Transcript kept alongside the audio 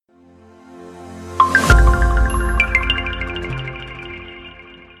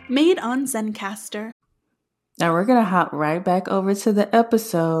made on Zencastr. Now we're going to hop right back over to the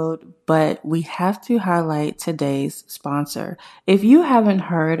episode, but we have to highlight today's sponsor. If you haven't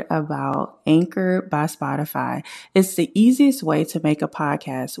heard about Anchor by Spotify, it's the easiest way to make a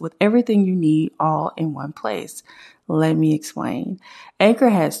podcast with everything you need all in one place. Let me explain. Anchor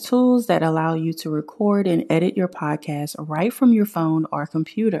has tools that allow you to record and edit your podcast right from your phone or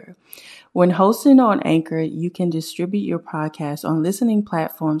computer. When hosting on Anchor, you can distribute your podcast on listening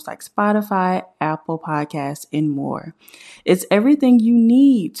platforms like Spotify, Apple Podcasts, and more. It's everything you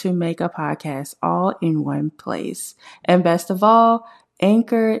need to make a podcast all in one place. And best of all,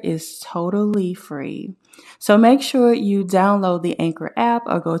 Anchor is totally free. So make sure you download the Anchor app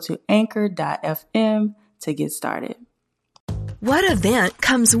or go to anchor.fm to get started. What event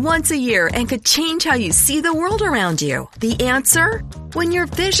comes once a year and could change how you see the world around you? The answer? When your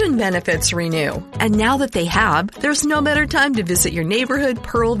vision benefits renew. And now that they have, there's no better time to visit your neighborhood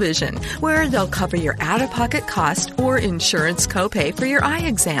Pearl Vision, where they'll cover your out-of-pocket cost or insurance copay for your eye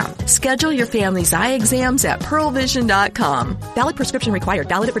exam. Schedule your family's eye exams at pearlvision.com. Valid prescription required.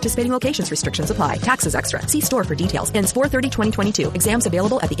 Valid at participating locations. Restrictions apply. Taxes extra. See store for details. Ends 4/30/2022. Exams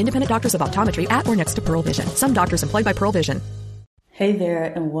available at the Independent Doctors of Optometry at or next to Pearl Vision. Some doctors employed by Pearl Vision. Hey there,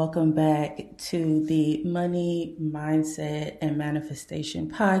 and welcome back to the Money, Mindset, and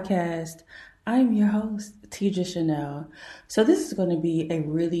Manifestation podcast. I'm your host, Tidra Chanel. So this is going to be a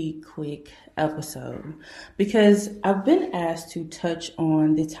really quick episode because I've been asked to touch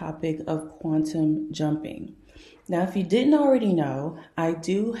on the topic of quantum jumping. Now, if you didn't already know, I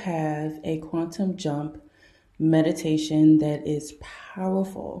do have a quantum jump meditation that is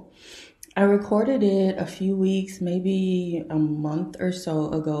powerful. I recorded it a few weeks, maybe a month or so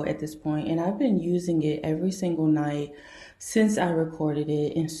ago at this point, and I've been using it every single night since I recorded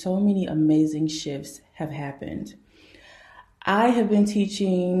it, and so many amazing shifts have happened. I have been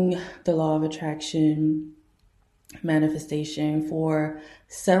teaching the law of attraction, manifestation for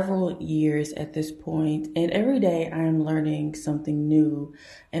several years at this point, and every day I'm learning something new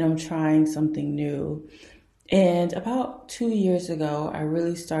and I'm trying something new. And about 2 years ago, I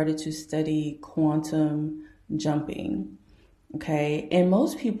really started to study quantum jumping. Okay. And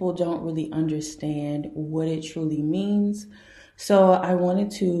most people don't really understand what it truly means. So I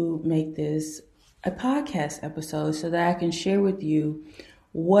wanted to make this a podcast episode so that I can share with you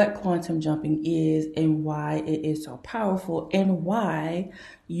what quantum jumping is and why it is so powerful and why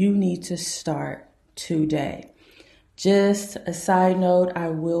you need to start today. Just a side note, I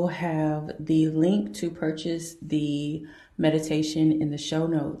will have the link to purchase the meditation in the show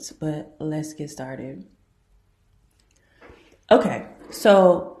notes, but let's get started. Okay,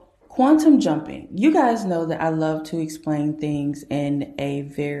 so quantum jumping. You guys know that I love to explain things in a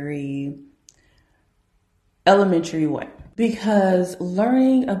very elementary way because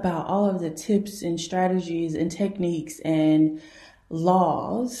learning about all of the tips and strategies and techniques and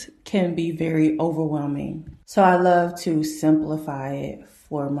laws can be very overwhelming. So I love to simplify it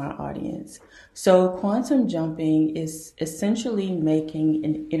for my audience. So quantum jumping is essentially making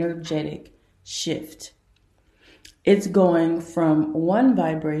an energetic shift. It's going from one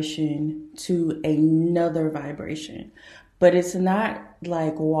vibration to another vibration, but it's not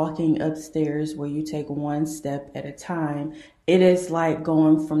like walking upstairs where you take one step at a time. It is like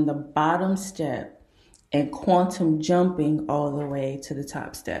going from the bottom step and quantum jumping all the way to the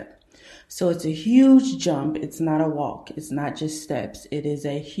top step. So it's a huge jump. It's not a walk. It's not just steps. It is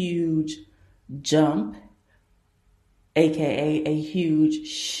a huge jump, aka a huge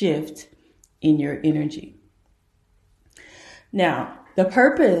shift in your energy. Now, the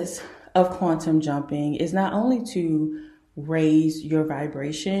purpose of quantum jumping is not only to raise your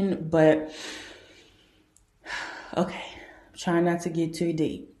vibration, but okay, try not to get too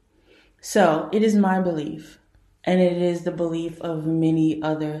deep. So it is my belief, and it is the belief of many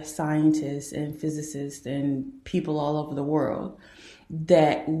other scientists and physicists and people all over the world,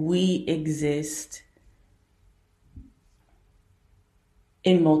 that we exist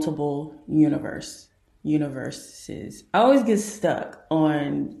in multiple universes. I always get stuck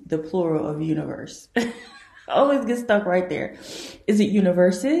on the plural of universe. I always get stuck right there. Is it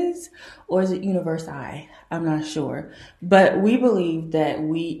universes or is it universi? I'm not sure. But we believe that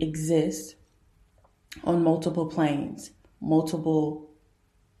we exist on multiple planes, multiple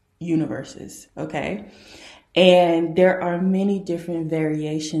universes, okay? And there are many different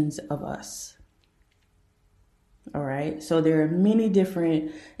variations of us. All right? So there are many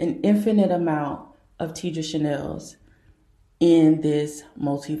different, an infinite amount of Tidra Chanels in this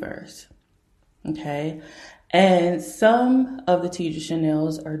multiverse. Okay. And some of the Teacher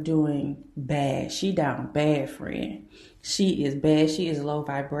Chanels are doing bad. She down bad, friend. She is bad. She is low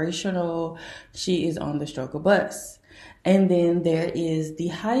vibrational. She is on the struggle bus. And then there is the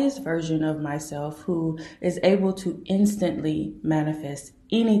highest version of myself who is able to instantly manifest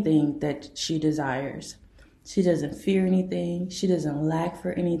anything that she desires. She doesn't fear anything. She doesn't lack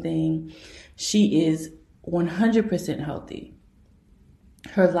for anything. She is 100% healthy.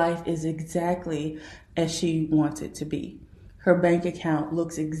 Her life is exactly as she wants it to be. Her bank account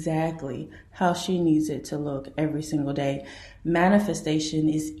looks exactly how she needs it to look every single day. Manifestation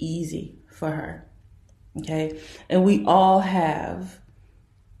is easy for her. Okay. And we all have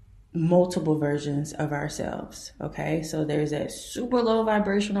multiple versions of ourselves. Okay. So there's that super low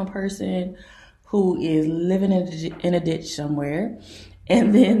vibrational person who is living in a ditch somewhere.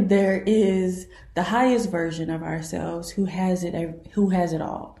 And then there is the highest version of ourselves who has it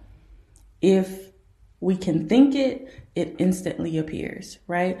all. If we can think it, it instantly appears,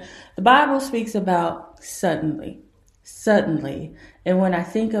 right? The Bible speaks about suddenly. And when I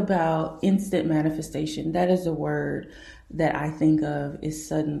think about instant manifestation, that is the word that I think of is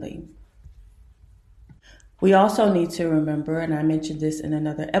suddenly. We also need to remember, and I mentioned this in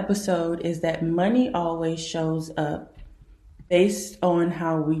another episode, is that money always shows up based on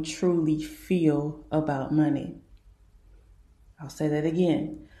how we truly feel about money. I'll say that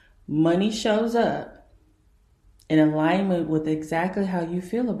again. Money shows up in alignment with exactly how you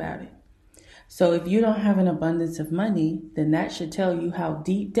feel about it. So if you don't have an abundance of money, then that should tell you how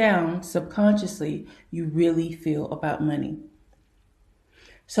deep down, subconsciously, you really feel about money.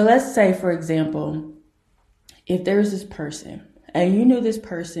 So let's say, for example, if there's this person and you knew this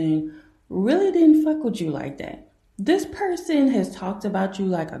person really didn't fuck with you like that. This person has talked about you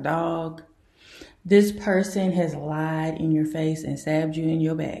like a dog. This person has lied in your face and stabbed you in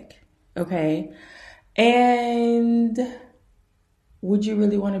your back. Okay? And would you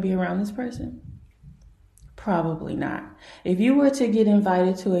really want to be around this person? Probably not. If you were to get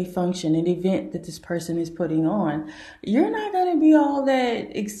invited to a function, an event that this person is putting on, you're not going to be all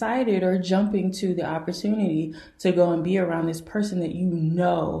that excited or jumping to the opportunity to go and be around this person that you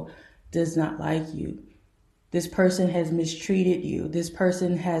know does not like you. This person has mistreated you. This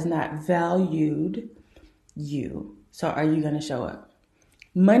person has not valued you. So are you going to show up?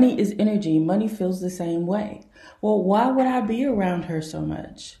 Money is energy. Money feels the same way. Well, why would I be around her so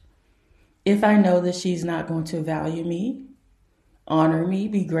much? If I know that she's not going to value me, honor me,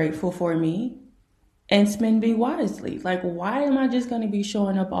 be grateful for me, and spend me wisely. Like, why am I just going to be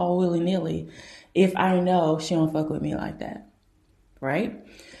showing up all willy-nilly if I know she don't fuck with me like that? Right?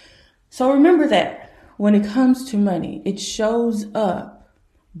 So remember that when it comes to money, it shows up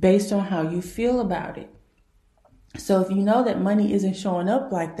based on how you feel about it. So if you know that money isn't showing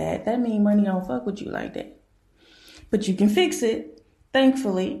up like that, that means money don't fuck with you like that. But you can fix it.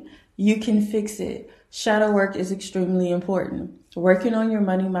 Thankfully, you can fix it. Shadow work is extremely important. Working on your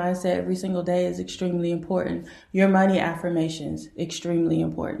money mindset every single day is extremely important. Your money affirmations, extremely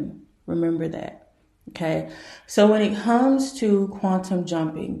important. Remember that. Okay. So when it comes to quantum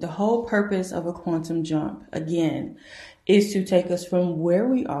jumping, the whole purpose of a quantum jump, again, is to take us from where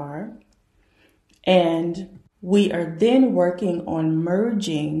we are, and we are then working on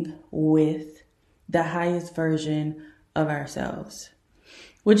merging with the highest version of ourselves,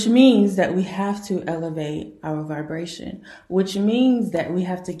 which means that we have to elevate our vibration, which means that we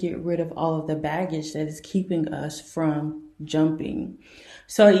have to get rid of all of the baggage that is keeping us from jumping.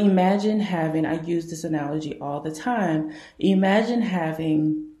 So imagine having, I use this analogy all the time, imagine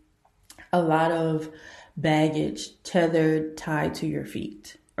having a lot of baggage tied to your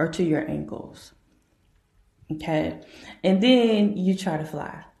feet or to your ankles. Okay. And then you try to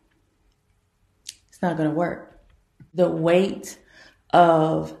fly. It's not going to work. The weight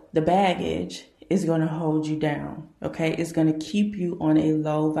of the baggage is going to hold you down. Okay. It's going to keep you on a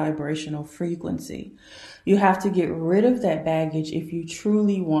low vibrational frequency. You have to get rid of that baggage if you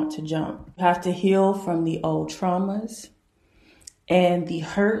truly want to jump. You have to heal from the old traumas and the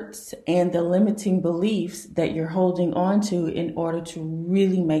hurts and the limiting beliefs that you're holding on to in order to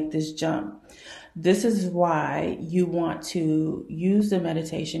really make this jump. This is why you want to use the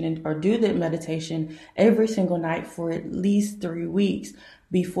meditation or do the meditation every single night for at least 3 weeks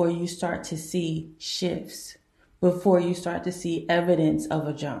before you start to see shifts, before you start to see evidence of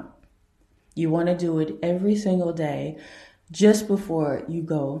a jump. You want to do it every single day just before you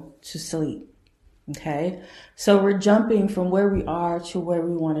go to sleep. Okay, so we're jumping from where we are to where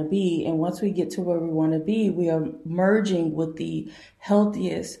we want to be. And once we get to where we want to be, we are merging with the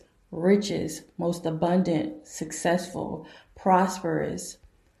healthiest, richest, most abundant, successful, prosperous,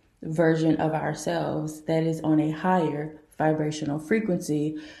 version of ourselves that is on a higher vibrational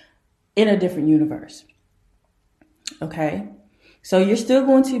frequency in a different universe. Okay? So you're still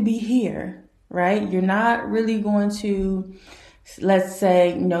going to be here, right? You're not really going to, let's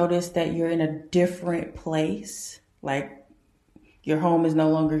say, notice that you're in a different place, like your home is no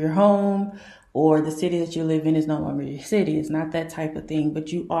longer your home, or the city that you live in is no longer your city. It's not that type of thing,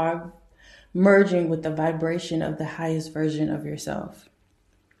 but you are merging with the vibration of the highest version of yourself.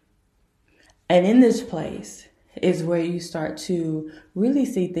 And in this place is where you start to really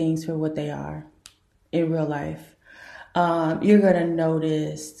see things for what they are in real life. You're going to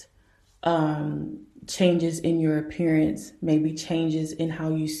notice changes in your appearance, maybe changes in how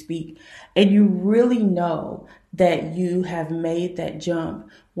you speak. And you really know that you have made that jump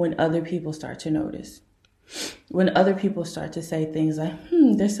when other people start to notice. When other people start to say things like,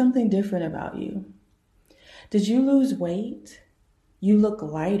 there's something different about you. Did you lose weight? You look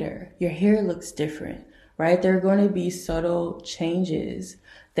lighter. Your hair looks different, right? There are going to be subtle changes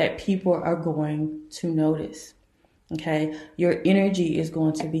that people are going to notice. Okay. Your energy is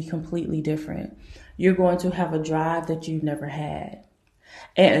going to be completely different. You're going to have a drive that you've never had.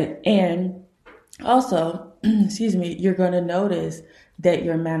 And also, you're going to notice that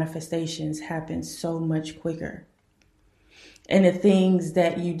your manifestations happen so much quicker. And the things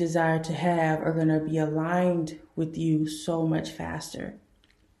that you desire to have are going to be aligned with you so much faster.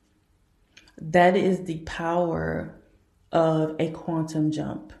 That is the power of a quantum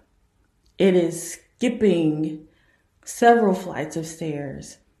jump. It is skipping several flights of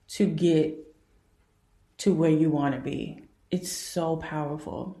stairs to get to where you want to be. It's so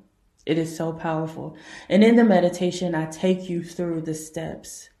powerful. It is so powerful. And in the meditation, I take you through the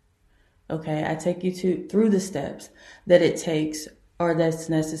steps. Okay, I take you through the steps that it takes or that's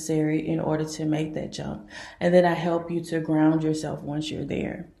necessary in order to make that jump. And then I help you to ground yourself once you're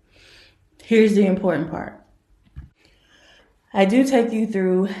there. Here's the important part. I do take you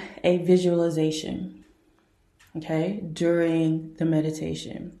through a visualization, okay, during the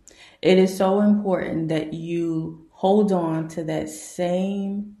meditation. It is so important that you hold on to that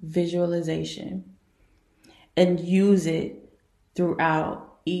same visualization and use it throughout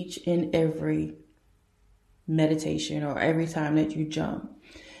each and every meditation or every time that you jump.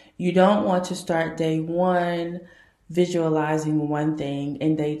 You don't want to start day one visualizing one thing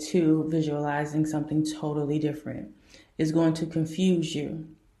and day two visualizing something totally different. It's going to confuse you.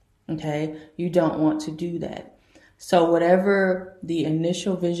 Okay? You don't want to do that. So whatever the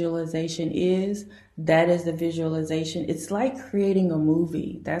initial visualization is, that is the visualization. It's like creating a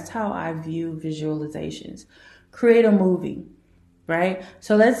movie. That's how I view visualizations. Create a movie, right?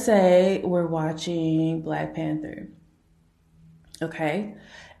 So let's say we're watching Black Panther. Okay?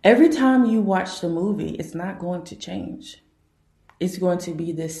 Every time you watch the movie, it's not going to change. It's going to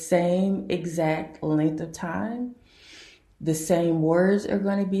be the same exact length of time. The same words are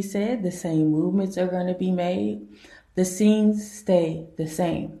going to be said. The same movements are going to be made. The scenes stay the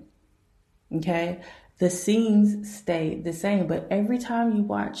same. Okay? The scenes stay the same. But every time you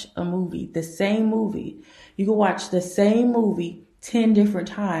watch a movie, the same movie, you can watch the same movie 10 different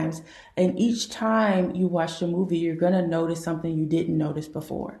times. And each time you watch the movie, you're going to notice something you didn't notice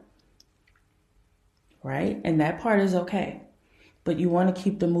before. Right? And that part is okay. But you want to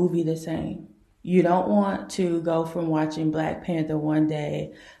keep the movie the same. You don't want to go from watching Black Panther one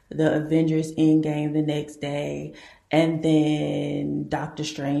day, the Avengers Endgame the next day, and then Doctor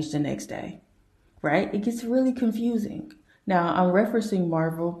Strange the next day, right? It gets really confusing. Now, I'm referencing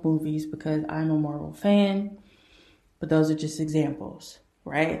Marvel movies because I'm a Marvel fan, but those are just examples,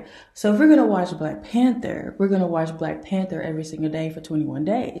 right? So if we're going to watch Black Panther, we're going to watch Black Panther every single day for 21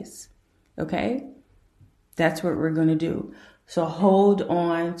 days, okay? That's what we're going to do. So hold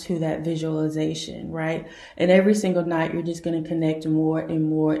on to that visualization, right? And every single night, you're just going to connect more and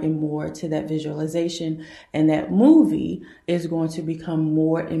more and more to that visualization. And that movie is going to become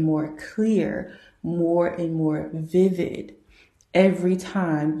more and more clear, more and more vivid every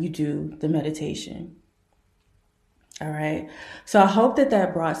time you do the meditation. All right. So I hope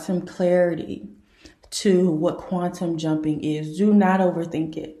that brought some clarity to what quantum jumping is. Do not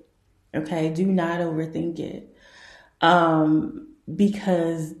overthink it. Okay. Do not overthink it.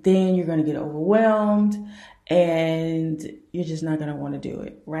 Because then you're going to get overwhelmed and you're just not going to want to do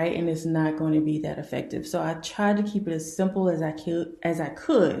it, right? And it's not going to be that effective. So I tried to keep it as simple as I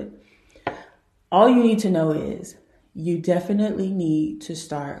could. All you need to know is you definitely need to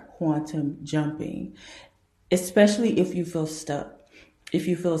start quantum jumping, especially if you feel stuck, if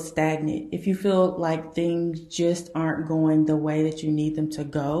you feel stagnant, if you feel like things just aren't going the way that you need them to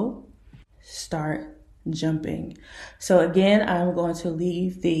go. Start jumping. So again, I'm going to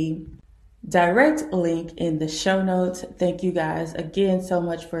leave the direct link in the show notes. Thank you guys again so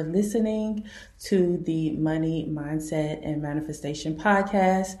much for listening to the Money, Mindset, and Manifestation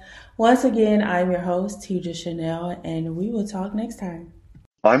podcast. Once again, I'm your host, Tidra Chanel, and we will talk next time.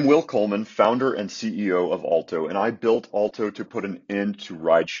 I'm Will Coleman, founder and CEO of Alto, and I built Alto to put an end to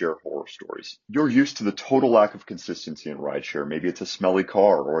rideshare horror stories. You're used to the total lack of consistency in rideshare. Maybe it's a smelly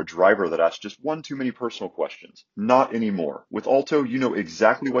car or a driver that asks just one too many personal questions. Not anymore. With Alto, you know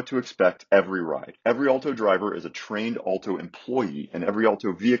exactly what to expect every ride. Every Alto driver is a trained Alto employee, and every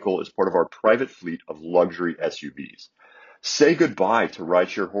Alto vehicle is part of our private fleet of luxury SUVs. Say goodbye to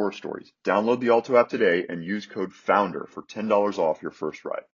rideshare horror stories. Download the Alto app today and use code FOUNDER for $10 off your first ride.